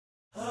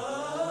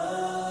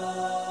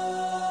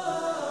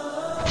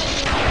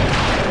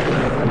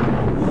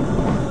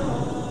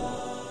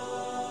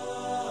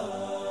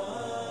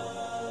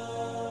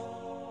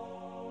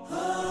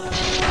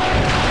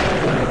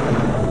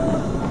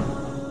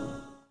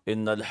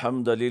إن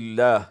الحمد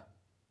لله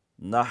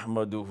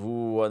نحمده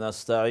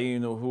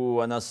ونستعينه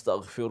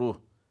ونستغفره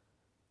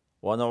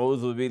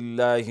ونعوذ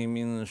بالله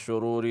من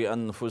شرور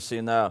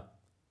أنفسنا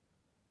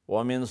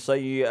ومن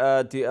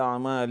سيئات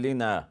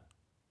أعمالنا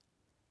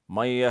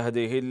من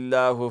يهده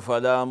الله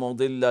فلا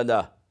مضل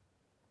له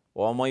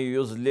ومن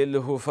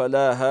يضلله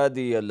فلا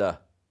هادي له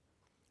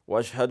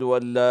وأشهد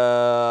أن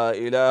لا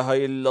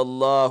إله إلا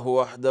الله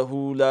وحده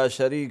لا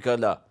شريك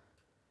له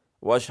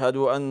وأشهد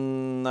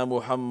أن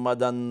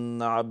محمدا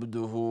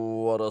عبده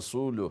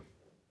ورسوله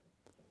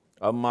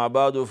أما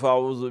بعد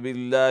فأعوذ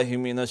بالله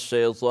من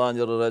الشيطان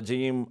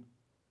الرجيم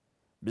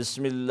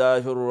بسم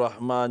الله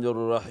الرحمن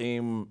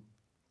الرحيم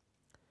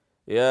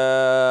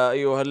يا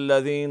أيها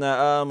الذين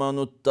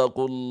آمنوا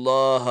اتقوا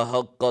الله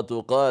حق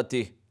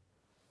تقاته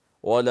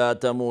ولا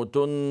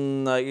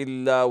تموتن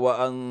إلا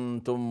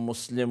وأنتم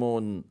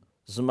مسلمون.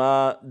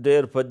 زما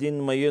ډیر په دین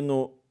مینو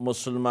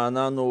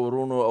مسلمانانو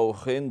ورونو او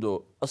خویندو،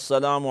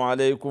 السلام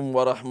علیکم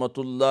ورحمت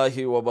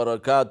الله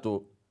وبرکاتو.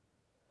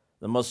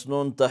 د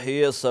مسنون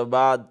تحیه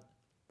سبعد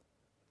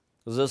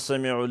زه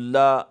سمیع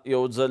الله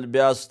یو ځل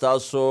بیا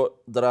ستاسو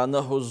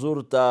درانه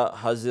حضور ته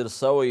حاضر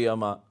سوی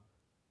یمه.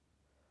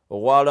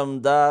 غواړم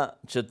دا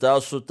چې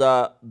تاسو ته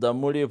د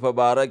مړي په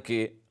باره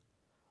کې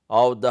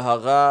او د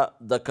هغه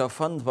د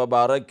کفن په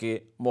باره کې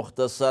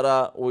مختصره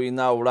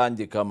وینا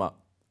وړاندې کړمه.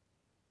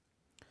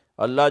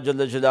 الله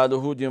جل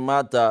جلاله دې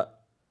ماته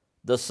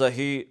د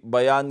صحیح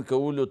بیان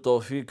کولو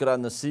توفیق را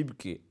نصیب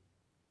کړي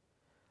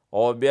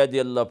او بیا دې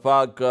الله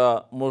پاک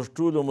موږ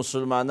ټولو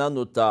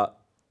مسلمانانو ته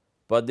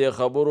په دې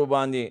خبرو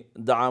باندې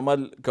د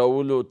عمل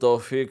کولو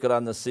توفیق را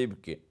نصیب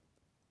کړي.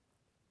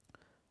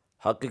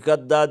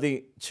 حقیقت دا دی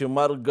چې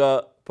مرګ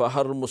په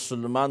هر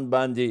مسلمان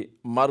باندې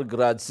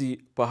مرګ راځي،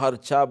 په هر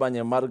چا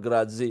باندې مرګ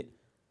راځي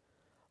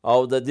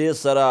او د دې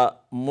سره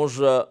موږ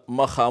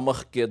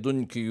مخامخ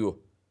کیدونکي یو.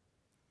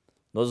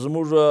 نو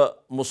زموږ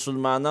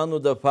مسلمانانو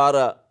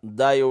دپاره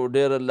دا یو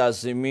ډېره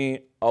لازمي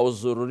او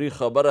ضروري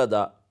خبره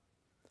ده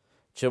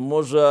چې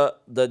موږ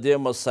د دې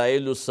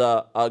مسایلو څخه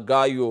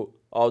آګاه یو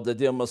او د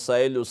دې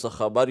مسایلو څخه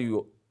خبر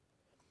یو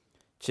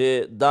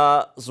چې دا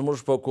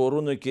زموږ په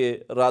کورونو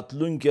کې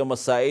راتلونکي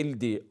مسایل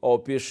دي او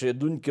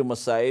پیښېدونکي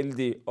مسایل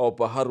دي او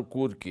په هر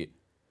کور کې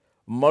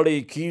مړی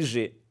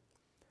کیږي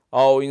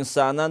او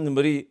انسانان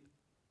مري.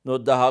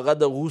 نو د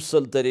هغه د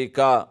غسل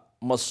طریقه،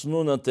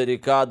 مسنونه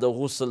طریقه د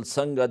غسل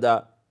څنګه ده،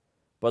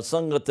 په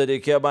څنګه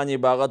طریقه باندې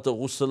به هغه ته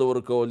غسل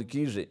ورکول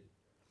کیږي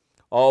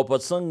او په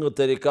څنګه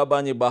طریقه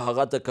باندې به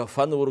هغه ته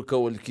کفن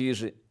ورکول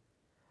کیږي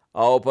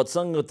او په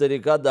څنګه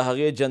طریقه د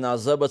هغې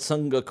جنازه به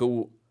څنګه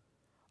کوو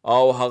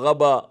او هغه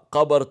به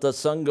قبر ته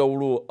څنګه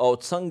وړو او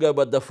څنګه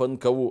به دفن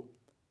کوو.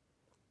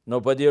 نو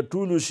په دې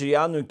ټولو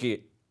شیانو کې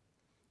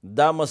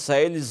دا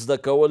مسایل زده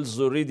کول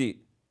ضروري دي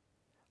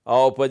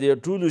او په دې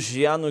ټولو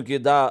شیانو کې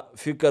دا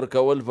فکر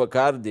کول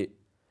پکار دی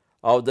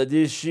او د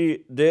دې شي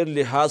ډېر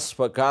لحاظ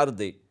پکار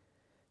دی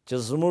چې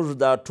زموږ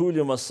دا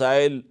ټولې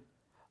مسایل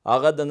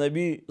هغه د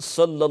نبي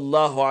صلی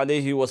الله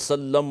علیه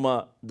وسلم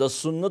د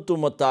سنتو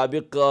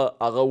مطابق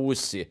هغه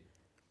وسي.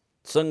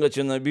 څنګه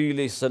چې نبي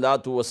علیه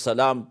الصلاة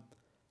والسلام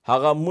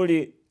هغه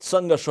مړي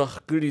څنګه ښخ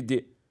کړي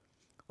دي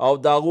او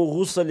د هغو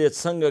غسل یې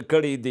څنګه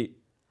کړی دی،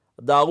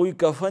 د هغوی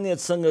کفن یې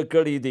څنګه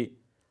کړی دی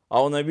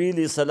او نبي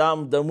علیه السلام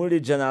د مړي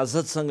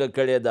جنازه څنګه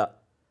کړې ده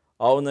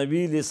او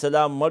نبی علیه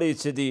السلام مړی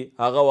چې دی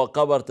هغه و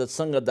قبر ته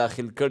څنګه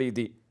داخل کړی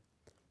دی.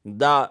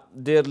 دا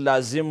ډیر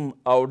لازم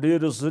او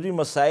ډیر ضروري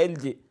مسایل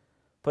دي.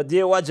 په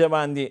دې وجه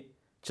باندې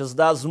چې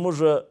دا زموږ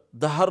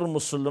د هر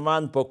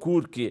مسلمان په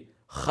کور کې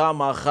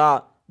خامخا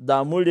دا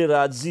مړي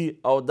راځي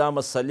او دا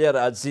مسلې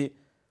راځي.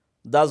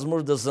 دا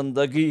زموږ د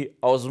زندګي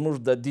او زموږ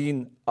د دین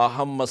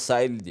اهم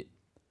مسایل دي.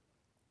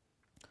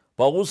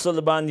 په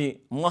غسل باندې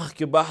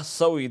مخکې بحث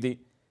سوی دی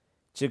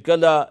چې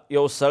کله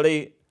یو سړی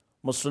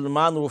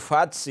مسلمان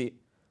وفات سی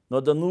نو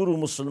د نورو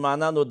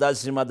مسلمانانو دا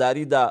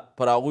ذمہداري ده،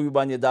 پر هغوی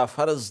باندې دا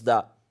فرض ده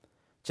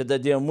چې د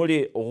دې مړي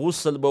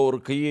غسل به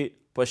ورکوي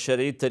په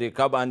شرعي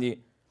طریقه باندې،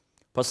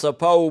 په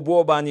صفا اوبو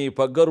باندې،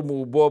 په ګرمو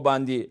اوبو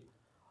باندې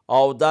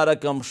او دا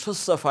رقم ښه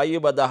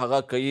صفایي به د هغه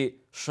کوي،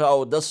 ښه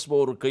اودس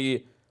به ورکوي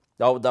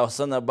او د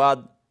هغه نه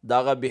بعد د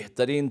هغه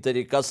بهترین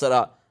طریقه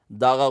سره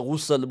د هغه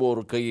غسل به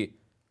ورکوي.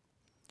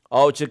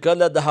 او چې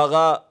کله د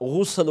هغه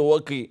غسل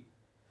وکړي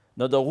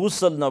نو د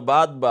غسل نه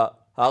بعد به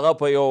هغه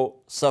په یو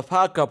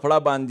صفا کپړه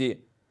باندې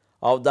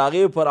او د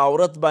هغې پر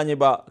عورت باندې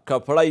به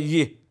کپړه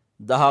یي،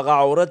 د هغه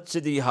عورت چې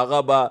دی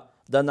هغه به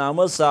د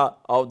نامسه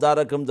او دا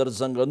رقم در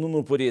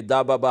زنګنونو پورې دا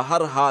به په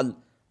هر حال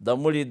د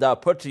مړي دا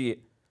پټ یي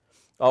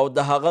او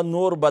د هغه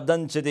نور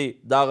بدن چې دی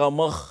د هغه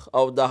مخ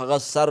او د هغه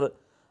سر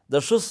د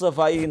ښه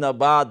صفایي نه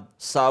بعد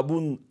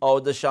صابون او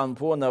د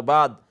شامپو نه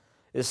بعد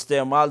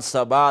استعمال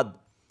څخه بعد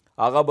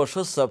هغه به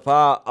ښه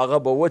صفا هغه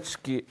به وچ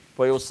کړي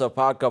په یو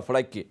صفا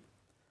کپړه کې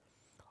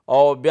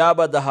او بیا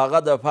به د هغه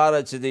دپاره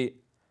چې دی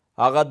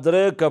هغه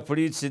درې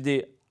کپړې چې دی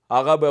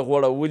هغه به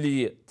غوړولي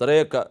درې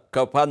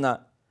کفنه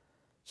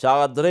چې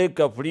هغه درې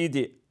کپړې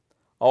دي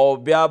او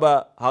بیا به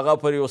هغه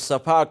پر یو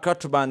صفا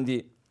کټ باندې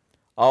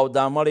او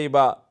دا مړی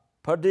به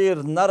په ډېر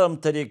نرم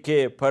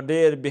طریقې، په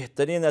ډېر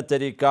بهترینه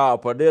طریقه،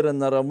 په ډېر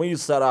نرمۍ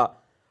سره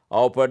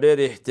او په ډېر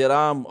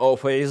احترام او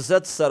په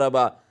عزت سره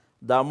به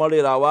دا مړی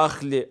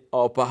راواخلي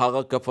او په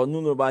هغه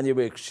کفنونو باندې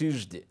به یې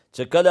کښېږدي.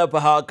 چې کله په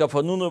هغه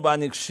کفنونو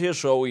باندې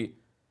کښېښوئ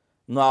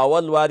نو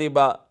اول واري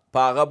به په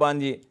هغه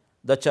باندې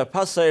د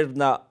چپه سایډ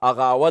نه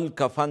هغه اول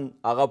کفن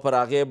هغه پر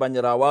هغې باندې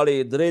راواړئ.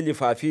 3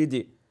 لفافې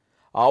دي.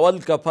 اول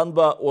کفن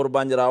به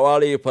ورباندې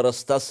راواړئ په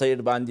رسته سایډ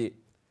باندې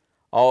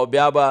او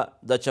بیا به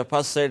د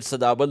چپه سایډ څه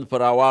دا بل په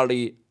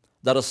راواړئ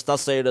د رسته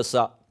سایډ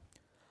څه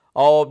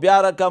او بیا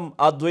رقم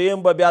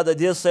دویم به بیا د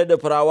دې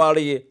سایډ په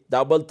راواړئ،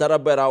 دا بل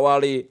طرف به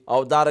راواړئ او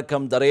دا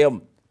رقم دریم.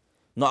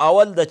 نو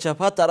اول د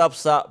چپه طرف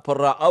څه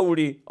پر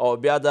رااوړي او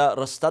بیا د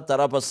رسته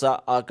طرف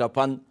څه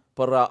کفن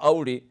پر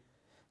رااوړي.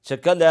 چې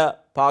کله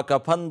په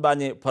کفن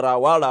باندې په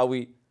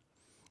راواړوي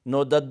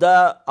نو د ده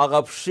هغه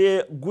پښې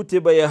ګوتې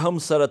به یې هم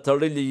سره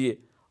تړلي وي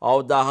او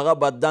د هغه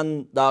بدن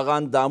د هغه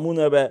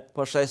اندامونه به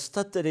په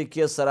ښایسته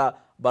طریقې سره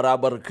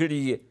برابر کړي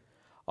وي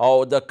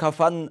او د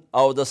کفن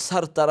او د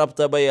سر طرف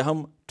ته به یې هم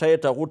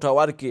ټیټه غوټه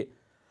ورکړي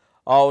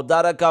او دا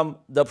رقم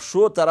د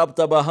پښو طرف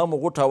ته به هم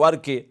غوټه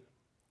ورکړي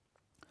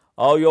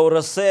او یو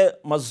رسۍ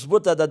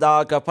مضبوطه د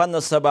دغه کفن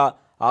څخه به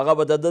هغه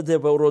به د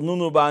ده په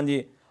ورونونو باندې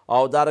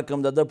او دا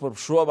رقم د ده پر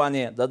پښو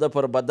باندې د ده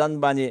پر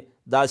بدن باندې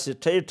داسې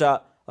ټیټه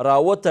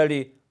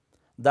راوتړي.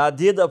 دا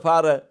دې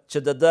دپاره چې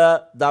د ده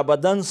دا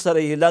بدن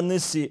سره هیله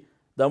نسي.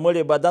 د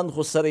مړي بدن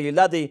خو سره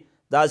هیله دی،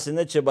 داسې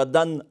نه چې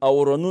بدن او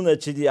ورونونه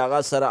چې دي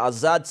هغه سره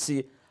آزاد سي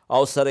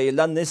او سره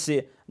هیله نسي،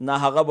 نه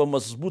هغه به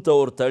مضبوطه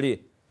ورتړي.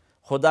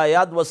 خو دا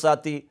یاد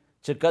وساتي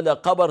چې کله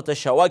قبر ته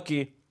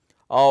شوکي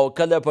او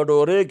کله په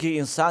ډورۍ کې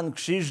انسان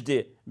کښېږدي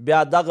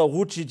بیا دغه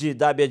غوټې دي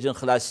دا بیا جن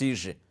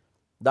خلاصیږي،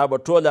 دا به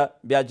ټوله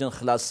بیا جن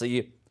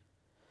خلاصوي.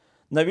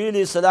 نبی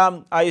علیه السلام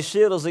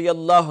عایشې رضی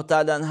الله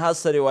تعالی عنها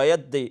څخه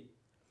روایت دی،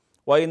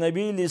 وایي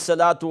نبی علیه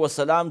الصلاة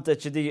وسلام ته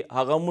چې دی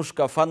هغه موږ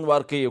کفن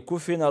ورکوي.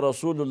 کفن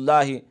رسول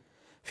الله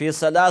فی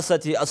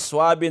 3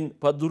 اصواب،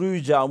 په 3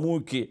 جامو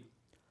کې،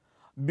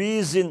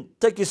 بیزن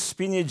تکې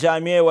سپینې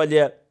جامې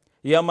ولې،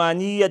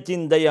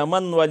 یمانیتن د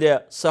یمن ولې،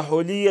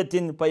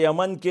 سحولیتن په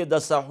یمن کې د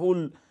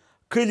سحول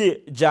کلي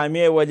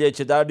جامې ولې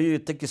چې دا ډېرې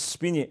تکې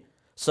سپینې،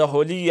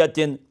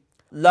 سحولیتن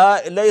لا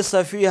لیس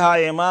فیها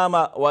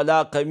امامه ولا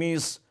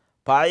قمیص،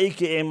 په هغې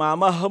کې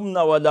امامه هم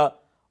نه وله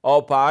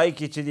او په هغې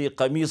کې چې دی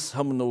قمیص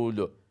هم نه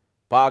ولو.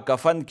 په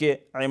کفن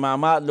کې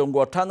امامه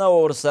لنګوټه نه وه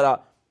ورسره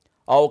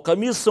او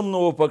قمیص هم نه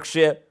و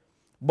پکښې،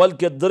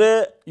 بلکې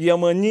 3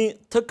 یمني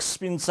تک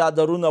سپین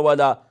څادرونه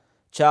وله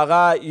چې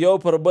هغه یو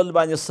پر بل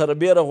باندې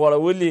سربیره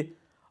غوړولي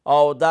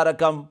او دا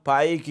رقم په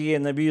هغې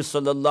کې نبي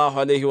صلی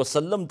الله علیه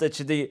وسلم ته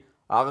چې دی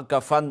هغه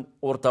کفن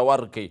ورته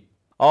ورکوي.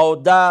 او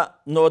دا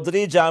نو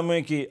 3 جامو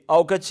کې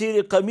او که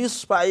چیرې قمیص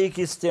په هغې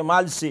کې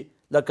استعمال سي،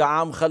 لکه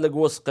عام خلک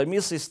اوس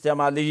قمیص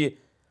استعمالوي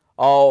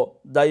او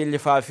د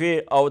لفافې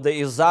او د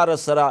ازاره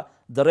سره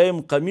 3م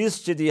قمیص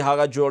چې دی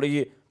هغه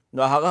جوړوي،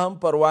 نو هغه هم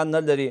پروا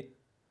نه لري.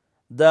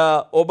 د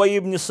ابی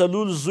ابن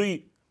سلول زوی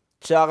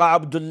چې هغه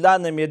عبدالله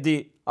نومېدی،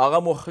 هغه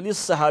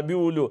مخلص صحابي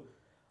ولو.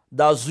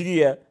 دا زوی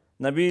یې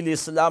نبي علیه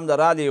السلام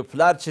د رالی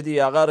پلار چې دی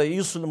هغه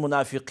رئیس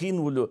المنافقین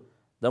ولو،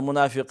 د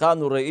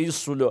منافقانو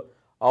رئیس ولو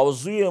او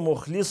زوی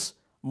مخلص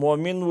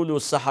مؤمن ولو،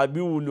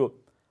 صحابي ولو.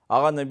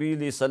 هغه نبی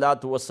علیه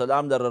الصلاة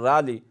وسلام در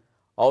رالی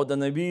او د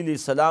نبی علیه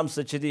السلام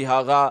څخه چې دی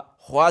هغه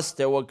خواست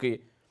یې وکړي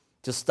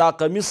چې ستا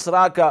قمیص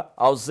راکه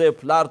او زه یې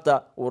پلار ته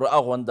ور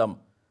اغوندم.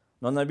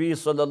 نو نبی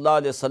صلی الله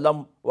علیه وسلم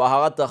و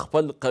هغه ته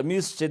خپل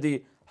قمیص چې دی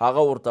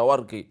هغه ورته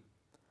ورکړي.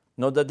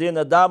 نو د دې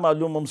نه دا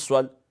معلوم هم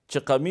سول چې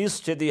قمیص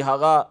چې دی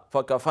هغه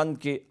په کفن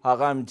کې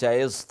هغه هم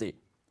جایز دی.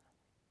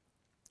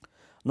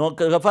 نو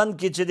کفن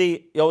کې چې دی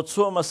یو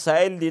څو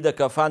مسائل دي د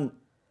کفن.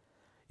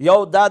 یو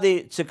دا دی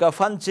چې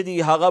کفن چې دی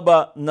هغه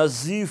به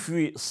نظیف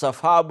وي،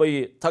 صفا به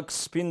وي، تک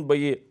سپین به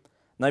وي.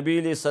 نبی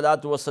علیه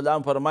الصلاة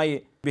وسلام فرمایي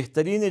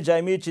بهترینې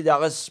جامې چې دی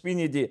هغه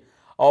سپینې دي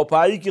او په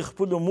هغې کې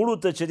خپلو مړو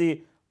ته چې دی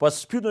په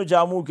سپینو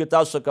جامو کې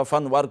تاسو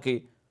کفن ورکئ.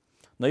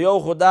 نو یو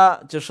خو دا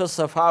چې ښه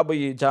صفا به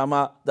وي جامه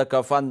د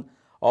کفن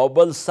او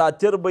بل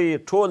ساتر به وي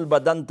ټول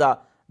بدن ته،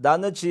 دا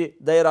نه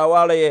چې دی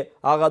راواړی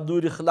هغه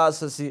دورې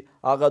خلاصه سي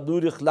هغه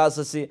دورې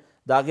خلاصه سي،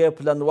 د هغې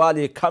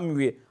پلنوالی کم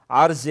وي،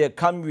 عرض یې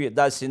کم وي،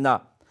 داسې نه،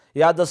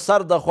 یا د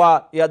سر د خوا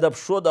یا د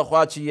پښو د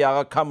خوا چې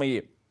هغه کمه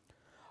وي.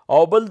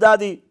 او بل دا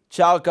دی چې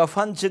هغه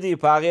کفن چې دی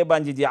په هغې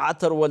باندې د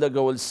عطر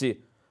ولګول سي،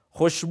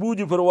 خوشبو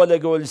دې پر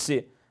ولګول سي.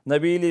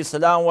 نبی علیه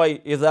السلام وایي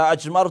اذا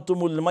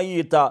اجمرتم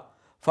المیت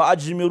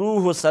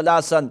فاجمروه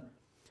 3،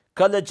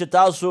 کله چې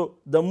تاسو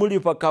د مړي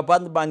په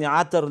کفن باندې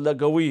عطر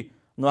لګوئ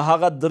نو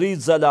هغه 3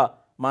 ځله،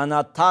 معنا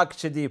تاک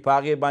چې دی په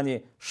هغې باندې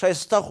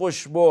ښایسته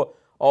خوشبو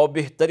او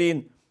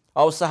بهترین.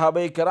 او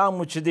صحابه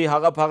کرامو چې دی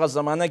هغه په هغه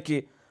زمانه کې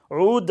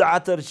عود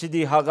عطر چې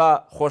دی هغه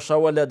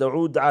خوښوله، د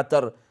عود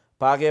عطر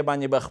په هغې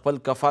باندې به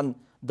خپل کفن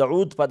د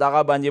عود په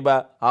دغه باندې به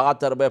هغه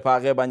عطر به په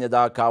هغې باندې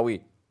دغه کاوي.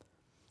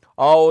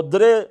 او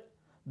 3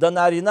 د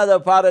نارینه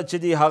دپاره چې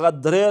دی هغه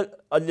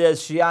 3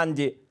 شیان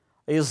دي،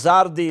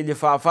 ازار دی،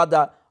 لفافه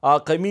ده،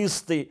 قمیص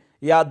دی،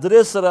 یا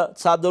 3 سره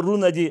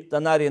څادرونه دي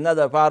د نارینه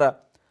دپاره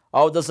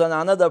او د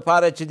زنانه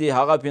دپاره چې دی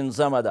هغه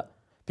پنځمه ده.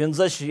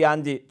 5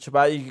 شیان دي چې په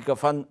هغې کې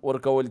کفن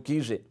ورکول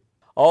کیږي.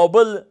 او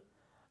بل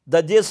د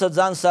دې څه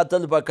ځان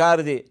ساتل پکار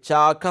دی چې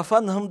هغه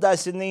کفن هم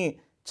داسې نه وي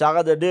چې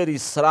هغه د ډېر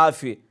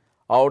اسراف وي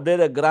او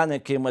ډېره ګرانه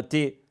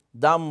قیمتي.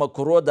 دا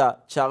مکرو ده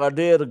چې هغه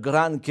ډېر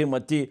ګران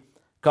قیمتي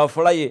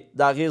کفړه یې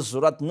د هغې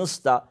ضرورت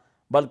نسته،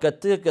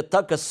 بلکې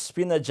تکه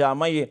سپینه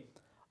جامه یې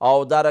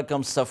او دا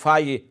رقم صفا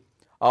یې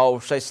او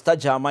ښایسته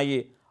جامه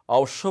یې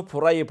او ښه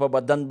پوره یې په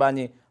بدن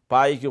باندې په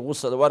هغې کې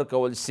غسل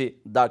ورکول سي،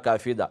 دا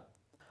کافي ده.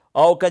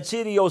 او که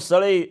چیرې یو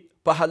سړی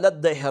په حالت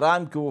د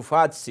احرام کې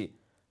وفات سي،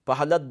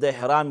 په حالت د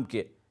احرام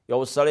کې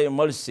یو سړی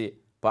مړ سي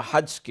په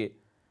حج کې،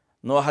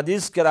 نو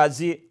حدیث کې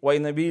راځي وایي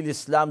نبي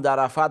اسلام د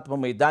عرفات په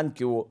میدان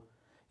کې و،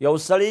 یو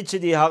سړی چې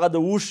دی هغه د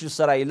اوښ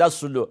سره ایله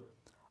سلو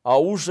او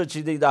اوښه چې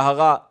دی د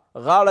هغه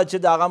غاړه چې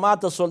د هغه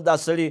ماته سول دا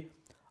سړي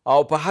او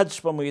په حج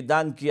په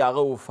میدان کې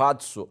هغه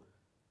وفات سو.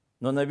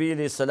 نو نبي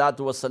علیه الصلاة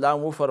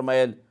وسلام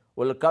وفرمیل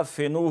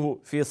ولکفنوه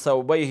فی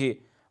ثوبیه،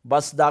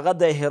 بس د هغه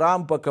د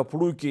احرام په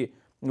کپړو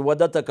کې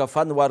وده ته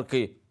کفن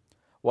ورکئ.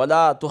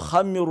 ولا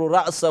تخمر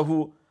رأسه،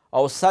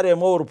 او سر یې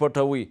مه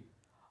ورپټوئ.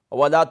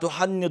 ولا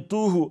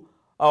تحنطوه،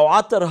 او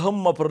عطر هم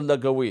مه پر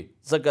لګوئ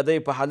ځکه دی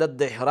په حالت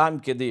د احرام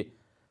کې دی.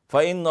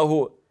 فانه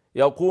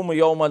یقوم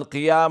یوم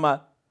القیامه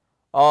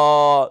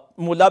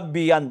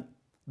ملبیا،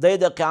 دی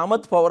د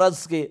قیامت په ورځ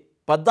کې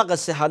په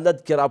دغسې حالت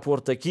کې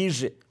راپورته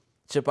کیږي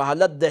چې په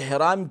حالت د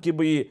احرام کې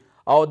به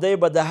او دی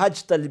به د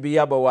حج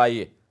تلبیه به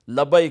وایي،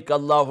 لبیک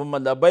اللهم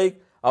لبیک،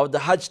 او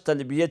د حج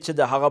تلبیه چې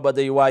د هغه به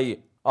دی وایي.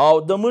 او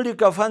د مړي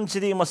کفن چې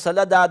دی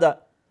مسله دا ده،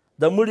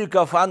 د مړي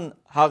کفن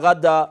هغه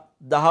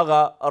د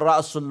هغه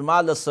رأس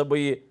المال څه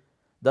به یي،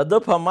 د ده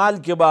په مال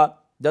کې به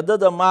د ده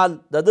د مال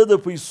د ده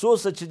د پیسو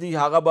څه چې دی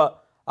هغه به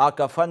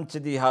کفن چې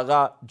دی هغه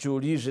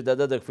جوړیږي،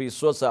 د ده د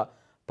پیسو څه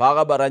په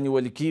هغه به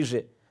رانیول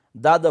کیږي.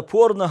 دا د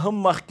پور نه هم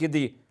مخکې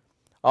دی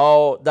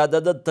او دا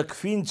د ده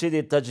تکفین چې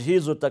دی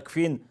تجهیز و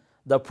تکفین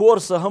د پور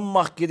څه هم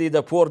مخکې دی،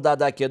 د پور د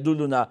ادا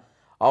کېدلو نه،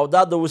 او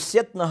دا د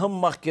وصیت نه هم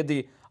مخکې دی،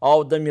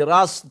 او د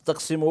میراث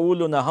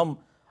تقسیمولو نه هم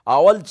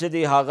اول چې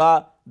دی هغه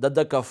د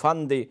ده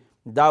کفن دی،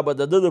 دا به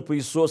د ده د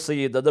پیسو څه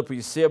یي، د ده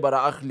پیسې به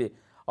رااخلي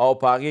او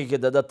په هغې کې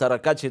د ده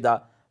ترکه چې ده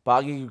په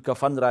هغې کې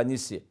کفن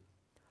رانیسي.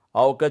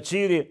 او که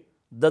چیرې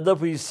د ده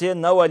پیسې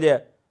نه ولې،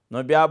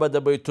 نو بیا به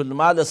د بیت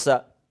المال څه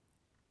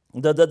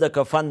د ده د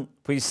کفن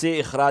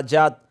پیسې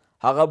اخراجات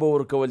هغه به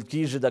ورکول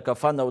کیږي د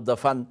کفن او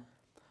دفن.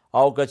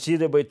 او که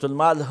چیرې بیت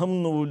المال هم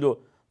نه ولو،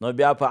 نو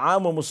بیا په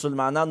عامو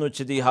مسلمانانو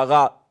چې دی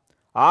هغه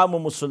عامو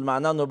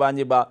مسلمانانو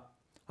باندې به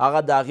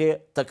هغه د هغې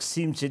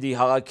تقسیم چې دی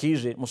هغه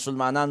کیږي،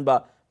 مسلمانان به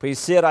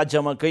پیسې را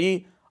جمع کوي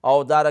او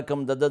دا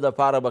رقم د ده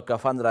دپاره به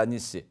کفن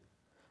رانیسي.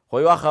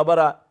 خو یوه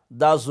خبره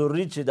دا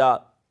ضروري چې ده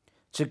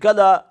چې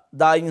کله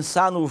دا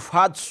انسان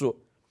وفات سو،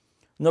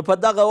 نو په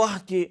دغه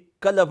وخت کې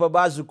کله په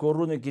بعضو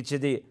کورونو کې چې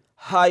دی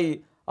های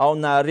او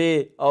نارې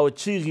او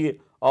چیغې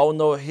او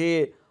نوحې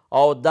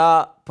او دا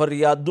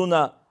فریادونه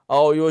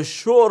او یو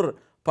شور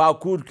په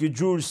کور کې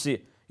جوړ سي،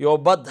 یو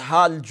بد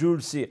حال جوړ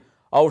سي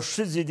او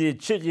ښځې دي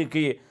چیغې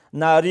کوي،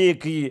 نارې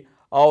کوي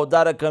او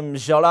دا رقم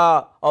ژړا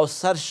او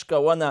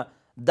سرشکونه،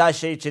 دا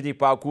شی چې دی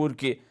په کور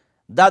کې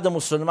دا د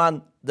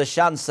مسلمان د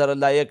شان سره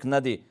لایق نه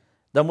دی،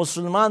 د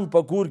مسلمان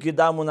په کور کې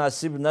دا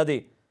مناسب نه دی.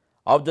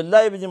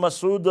 عبدالله ابن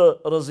مسعود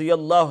رضی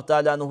الله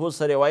تعالی عنه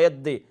سره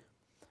روایت دی،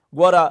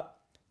 ګوره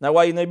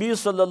نوای نبی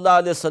صلی الله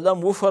علیه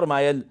وسلم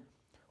وفرمایل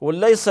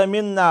ولیس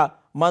منا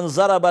من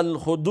ضرب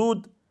الخدود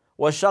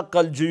وشق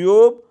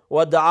الجیوب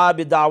ودعا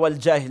بدعوى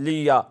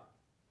الجاهلیه،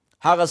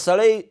 هغه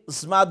سړی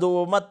زما د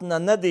امت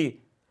نه دی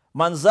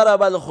من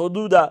ضرب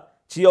الخدود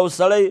چې یو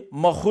سړی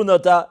مخونو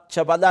ته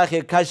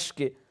چپلاخې کش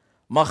کې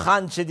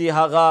مخان چې دی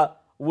هغه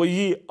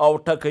ویي او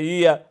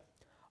ټکوي،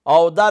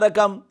 او دا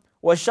رقم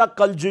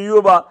وشق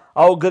الجیوب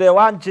او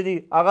ګریوان چې دی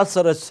هغه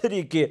سره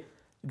سري کې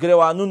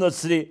ګریوانونه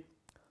سري،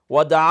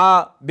 ودعا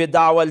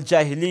بدعوى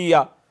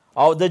الجاهلیه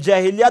او د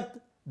جاهلیت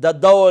د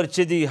دور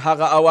چې دی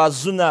هغه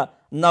اوازونه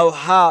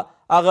نوحه،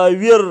 هغه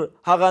ویر،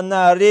 هغه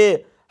نارې،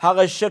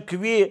 هغه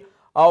شکوي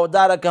او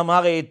دا رقم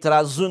هغه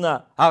اعتراضونه،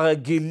 هغه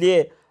ګیلې،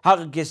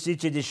 هغه کیسې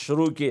چې دی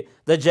شروع کې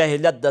د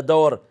جاهلیت د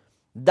دور،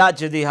 دا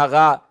چې دی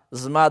هغه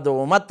زما د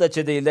امت ته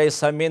چې دی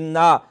لیس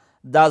منا،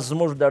 دا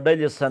زموږ د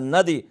ډلې څه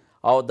نه دی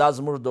او دا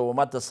زموږ د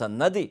امت څه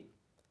نه دی.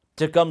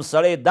 چې کوم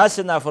سړی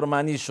داسې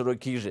نافرماني شروع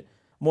کیږي،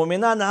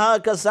 مؤمنان هغه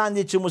کسان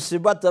دي چې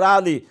مصیبت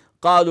راغلی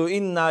قالو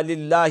انا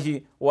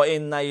لله و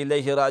انا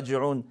الیه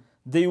راجعون،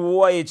 دوی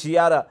ووایي چې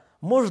یاره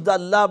موږ د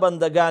الله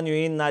بندګان یو،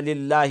 انا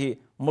لله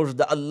موږ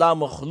د الله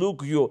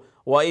مخلوق یو،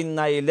 و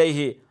انا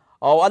الیه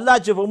او الله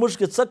چې په موږ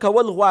کې څه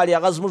کول غواړي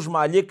هغه زموږ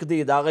مالک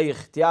دی، د هغه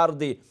اختیار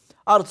دی،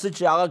 هر څه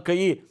چې هغه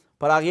کوي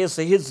پر هغې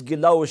څه هېڅ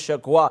ګیله او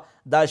شکوه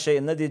دا شی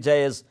نه دی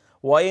جایز.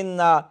 و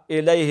انا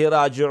الیه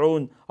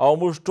راجعون او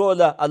موږ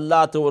ټوله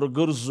الله ته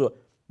ورګرځو.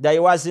 دا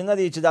یوازې نه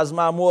دی چې دا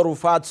زما مور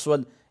وفات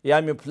سول یا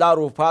مې پلار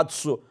وفات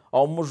سو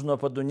او موږ نو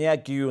په دنیا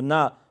کې یو،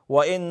 نه، و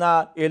انا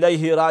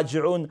الیه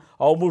راجعون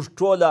او موږ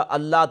ټوله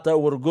الله ته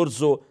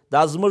ورګرځو،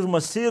 دا زموږ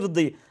مسیر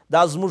دی،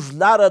 دا زموږ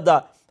لاره ده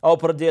او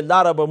پر دې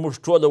لاره به موږ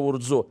ټوله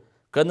ورځو.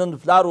 که نن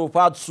پلار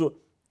وفات سو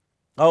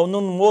او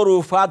نن مور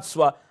وفات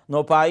سوه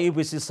نو په هغې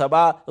پسې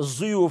سبا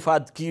زوی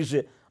وفات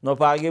کیږي، نو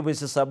په هغې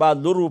پسې سبا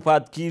لور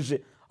وفات کیږي،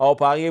 او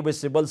په هغې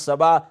پسې بل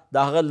سبا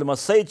د هغه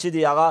لمسی چې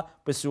دی هغه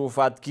پسې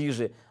وفات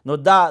کیږي. نو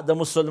دا د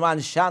مسلمان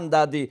شان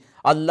دا دی،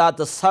 الله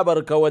ته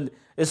صبر کول،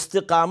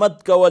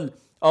 استقامت کول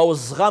او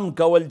زغم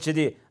کول چې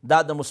دی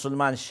دا د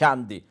مسلمان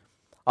شان دی.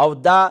 او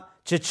دا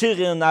چې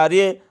چغې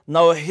نارې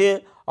نوحې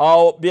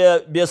او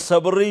بې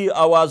صبري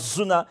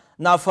اوازونه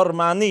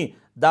نافرمانی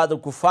دا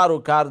د کفارو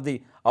کار دی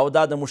او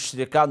دا د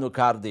مشرکانو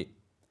کار دی.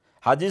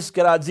 حدیث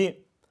کې راځي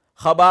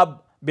خباب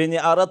بن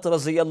ارت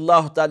رضی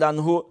الله تعالی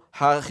عنه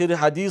آخر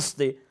حدیث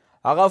دی،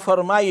 هغه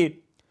فرمایي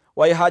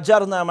وی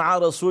هاجرنا مع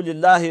رسول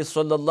الله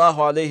صلی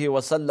الله علیه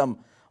وسلم،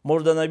 موږ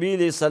د نبی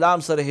علیه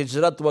السلام سره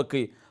هجرت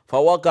وکړي،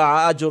 فوقع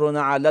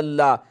اجرنا علی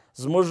الله،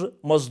 زموږ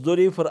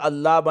مزدوري پر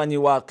الله باندې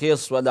واقع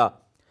سوله.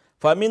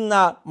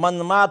 فمنا من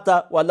مات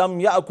ولم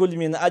یاکل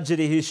من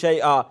اجره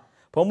شیئا،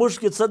 په موږ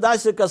کې څه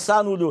داسې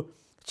کسان ولو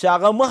چې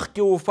هغه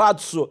مخکې وفات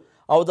سو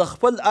او د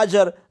خپل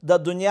اجر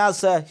د دنیا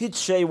څخه هیڅ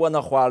شی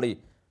ونه خواړي،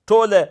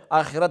 ټوله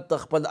آخرت ته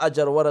خپل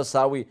اجر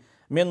ورساوي.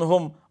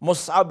 منهم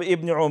مصعب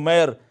ابن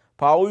عمیر،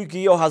 په هغوی کې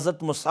یو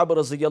حضرت مصعب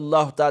رضی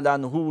الله تعالی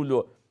عنه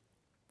ولو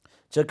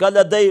چې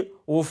کله دی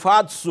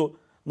وفات سو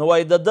نو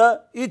وایي د ده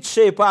هیڅ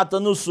شی پاته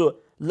نه سو،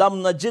 لم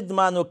نجد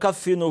ما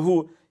نکفنه،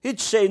 هیڅ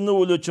شی نه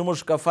ولو چې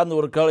موږ کفن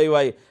ورکړی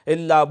وای،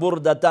 الا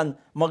بردتن،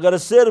 مګر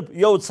صرف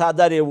یو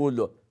څادر یې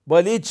ولو،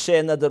 بل هیڅ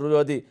شی نه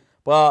درلودی.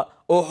 په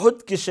احد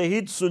کې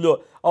شهید سولو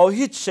او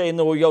هیڅ شی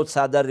نه و، یو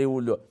څادر یې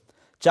ولو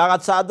چې هغه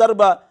څادر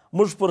به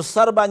موږ پر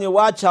سر باندې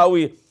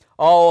واچاوي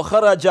او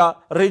خرج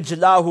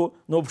رجلاه،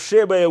 نو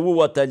پښې به یې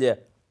ووتلې،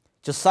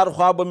 چې سر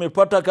خوا به مې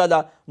پټه کړله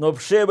نو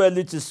پښې به یې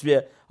لڅې سوې،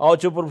 او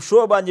چې پر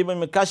پښو باندې به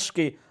مې کش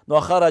کړي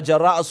نو خرج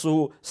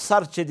رأسه،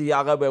 سر چې دی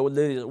هغه به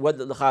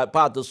یې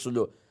پاته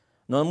سولو.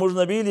 نو موږ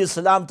نبی علیه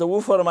السلام ته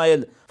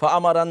وفرمایل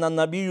فامرنا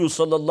النبي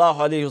صلی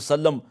الله علیه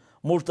وسلم،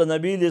 موږ ته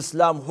نبی علیه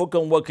السلام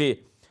حکم وکړي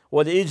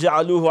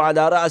وَلِاجْعَلُوهُ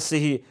عَلَى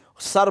رَأْسِهِ،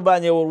 سر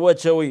باندې ور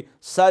وچوي،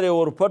 سر یې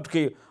ور پټ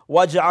کړي،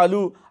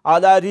 وَجْعَلُوا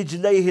عَلَى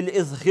رِجْلَيْهِ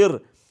الْإِذْخِرِ،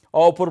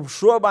 او پر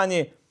پښو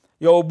باندې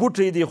یو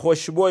بوټی دی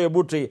خوشبویه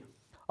بوټی،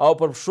 او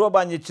پر پښو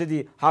باندې چې دی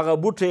هغه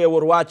بوټی یې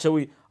ور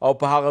واچوي او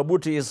په هغه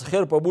بوټي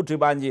اذخر په بوټي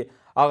باندې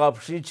هغه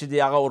پښې چې دی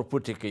هغه ور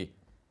پټې کوي.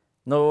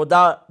 نو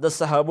دا د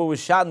صحابو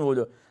شان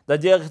ولو. د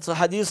دې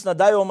حدیث نه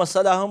دا یو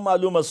مسله هم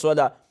معلومه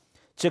سوله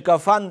چې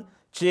کفن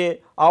چې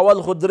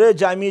اول خو درې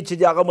جامې چې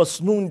دی هغه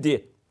مسنون دي،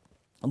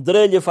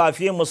 درې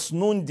لفافې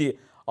مسنون دي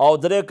او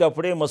درې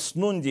کپړې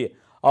مسنون دي،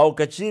 او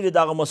که چیرې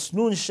دغه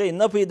مسنون شی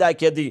نه پیدا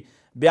کېدی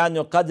بیا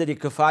نو قدر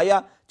کفایه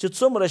چې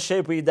څومره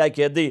شی پیدا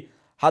کېدی،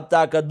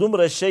 حتی که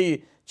دومره شی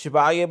چې په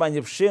هغې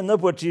باندې پښې نه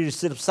پټېږي،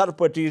 صرف سر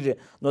پټېږي،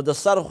 نو د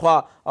سر خوا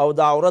او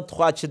د عورت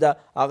خوا چې ده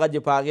هغه دې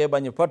په هغې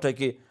باندې پټه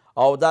کړي،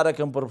 او دا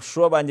رقم پر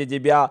پښو باندې دې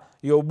بیا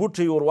یو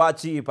بوټی ور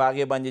واچوي په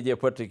هغې باندې دې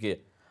پټه کړي.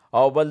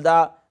 او بل دا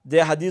د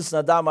حدیث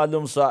نه دا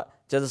معلوم سوه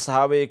چې د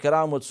صحابه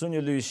کرامو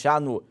څومره لوی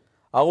شان و،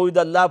 هغوی د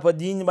الله په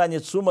دین باندې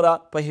څومره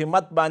په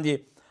همت باندې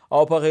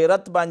او په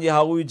غیرت باندې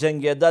هغوی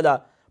جنګېدله،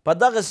 په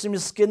دغسې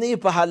مسکینۍ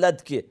په حالت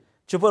کې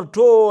چې پر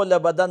ټوله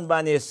بدن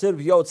باندې صرف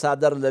یو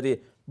څادر لري،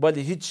 بل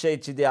هیڅ شی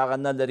چې دی هغه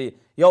نه لري،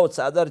 یو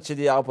څادر چې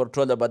دی هغه پر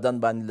ټوله بدن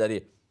باندې لري.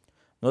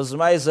 نو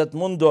زما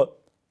عزتمندو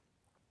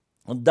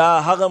دا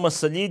هغه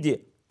مسلې دي،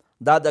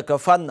 دا د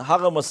کفن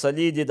هغه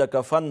مسلې دي، د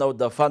کفن او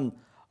دفن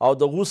او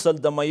د غسل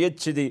د میت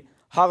چې دی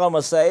هغه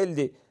مسائل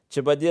دي چې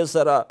په دې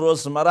سره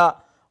روزمره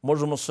موږ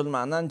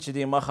مسلمانان چې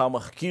دی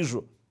مخامخ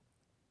کیږو.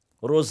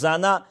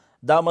 روزانه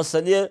دا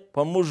مسلې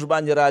په موږ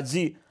باندې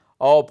راځي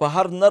او په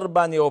هر نر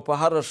باندې او په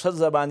هر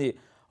ښځه باندې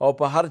او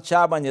په هر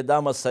چا باندې دا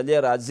مسلې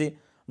راځي.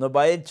 نو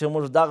باید چې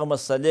موږ دغه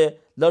مسلې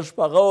لږ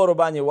په غور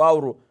باندې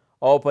واورو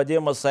او په دې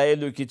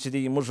مسایلو کې چې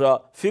دی موږ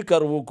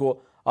فکر وکړو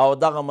او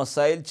دغه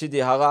مسایل چې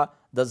دی هغه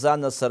د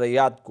ځان سره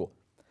یاد کو.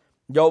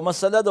 یو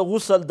مسله د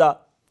غسل ده،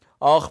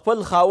 او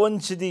خپل خاوند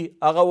چې دی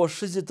هغه و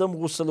ښځې ته هم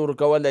غسل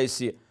ورکولی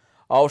سي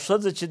او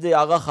ښځه چې دی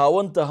هغه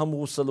خاوند ته هم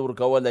غسل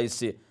ورکولی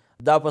سي.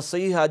 دا په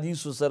صحیح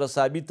حدیثو سره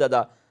ثابته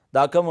ده.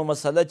 دا کومه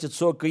مسله چې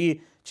څوک کوي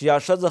چې یا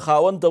ښځه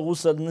خاوند ته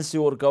غسل نسي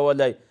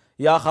ورکولی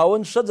یا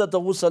خاوند ښځه ته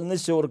غسل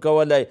نسي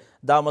ورکولی،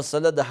 دا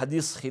مسله د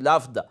حدیث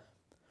خلاف ده.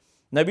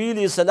 نبی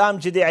علیه السلام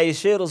چې د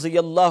عایشې رضی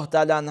الله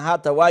تعالی عنها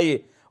ته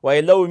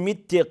وایي لو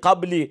متې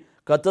قبلي،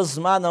 که ته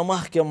زما نه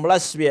مخکې مړه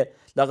سوې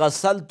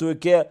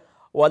لغسلتوکې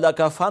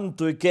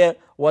ولکفنتوکې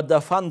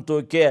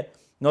ودفنتوکې،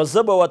 نو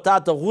زه به و تا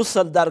ته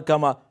غسل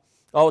درکمه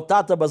او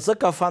تا ته به زه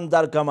کفن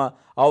درکمه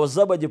او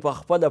زه به دې په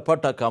خپله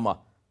پټه کمه،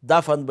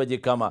 دفن به دې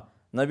کمه.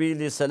 نبی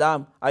علیه السلام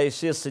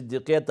عایشې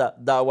صدیقې ته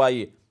دا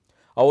وایي.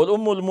 او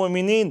ام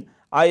المؤمنین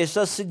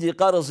عایشه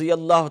صدیقه رضی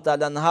الله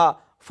تعالی عنها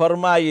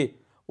فرمایي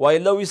وایي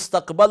لو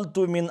استقبلت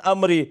من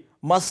امری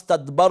ما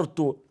استدبرت،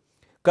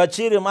 که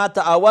چیرې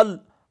ماته اول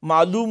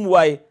معلوم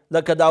وای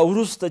لکه دا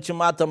وروسته چې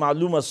ماته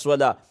معلومه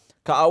سوله،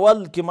 که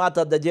اول کې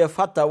ماته د دې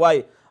فتح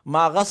وای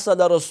ما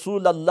غسل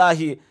رسول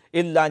الله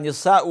الا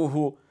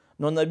نساؤه،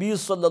 نو نبی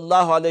صلی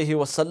الله علیه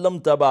وسلم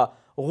ته به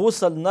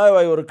غسل نه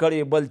وای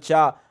ورکړی بل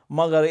چا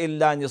مګر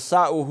الا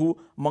نساؤه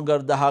مګر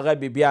د هغه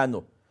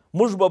بیبیانو.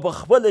 موږ به په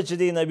خپله چې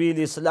دی نبي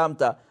علیه السلام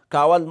ته که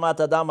اول ما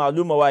ته دا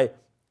معلومه وای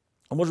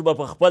موږ به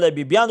په خپله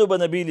بیبیانو به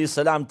نبي علیه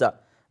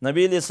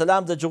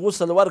السلام ته چې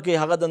غسل ورکوي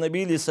هغه د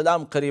نبي علیه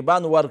السلام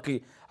قریبان ورکوي،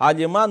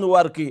 عالمان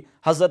ورکوي،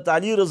 حضرت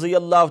علی رضی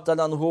الله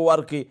تعالی عنه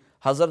ورکوي،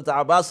 حضرت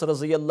عباس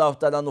رضی الله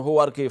تعالی عنه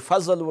ورکوي،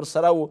 فضل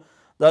ورسره و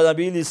د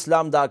نبي علیه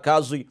السلام د اکا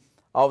زوی،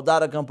 او دا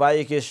رقم په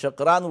هغې کې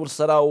شقران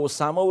ورسره و،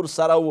 اسامه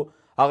ورسره و،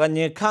 هغه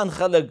نیکان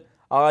خلک،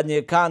 هغه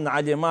نیکان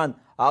عالمان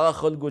هغه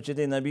خلکو چې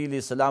د نبي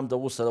علیه السلام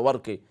ته غسل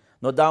ورکوي.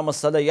 نو دا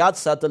مسله یاد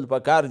ساتل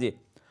پکار دي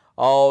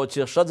او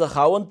چې ښځه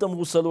خاوند ته هم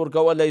غسل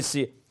ورکولی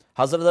سي.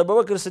 حضرت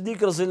ابوبکر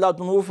صدیق رضی الله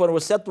عنه پر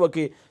وصیت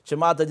وکړي چې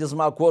ما ته دې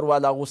زما کور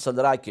والا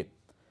غسل راکړي.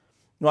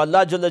 نو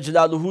الله جل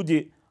جلاله دې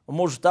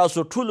موږ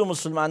تاسو ټولو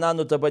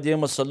مسلمانانو ته په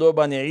دې مسلو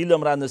باندې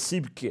علم را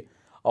نصیب کړي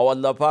او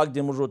الله پاک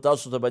دې موږ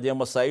تاسو ته په دې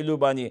مسایلو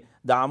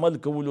باندې د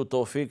عمل کولو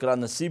توفیق را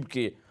نصیب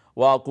کړي.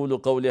 واقول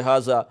قولي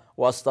هذا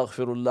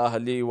واستغفر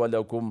الله لي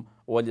ولكم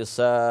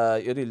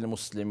ولسائر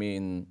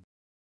المسلمين.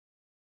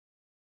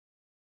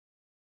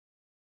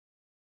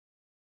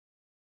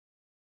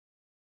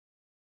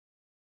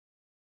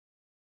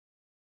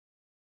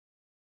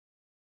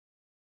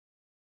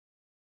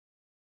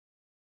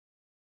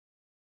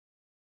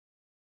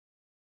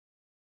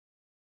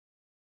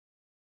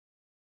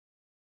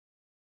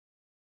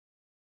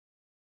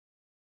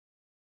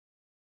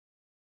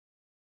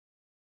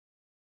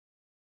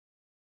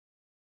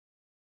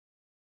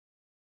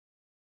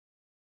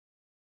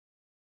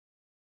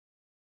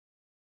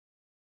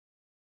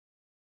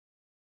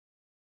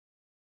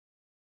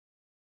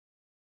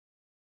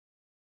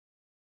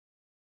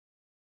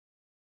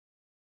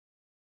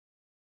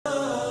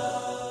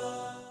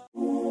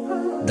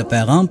 د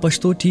پیغام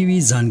پښتو ټي وي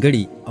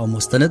ځانګړي او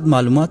مستند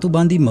معلوماتو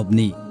باندې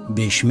مبني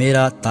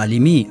بشمیره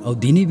تعلیمي او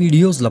دینی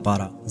ویډیوز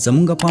لپاره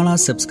زموږ پاڼه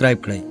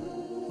سبسکرایب کړئ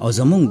او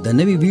زموږ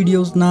د نوي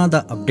ویډیوز نه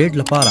د اپډیټ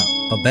لپاره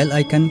په بیل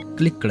آیکن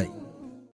کلیک کړئ.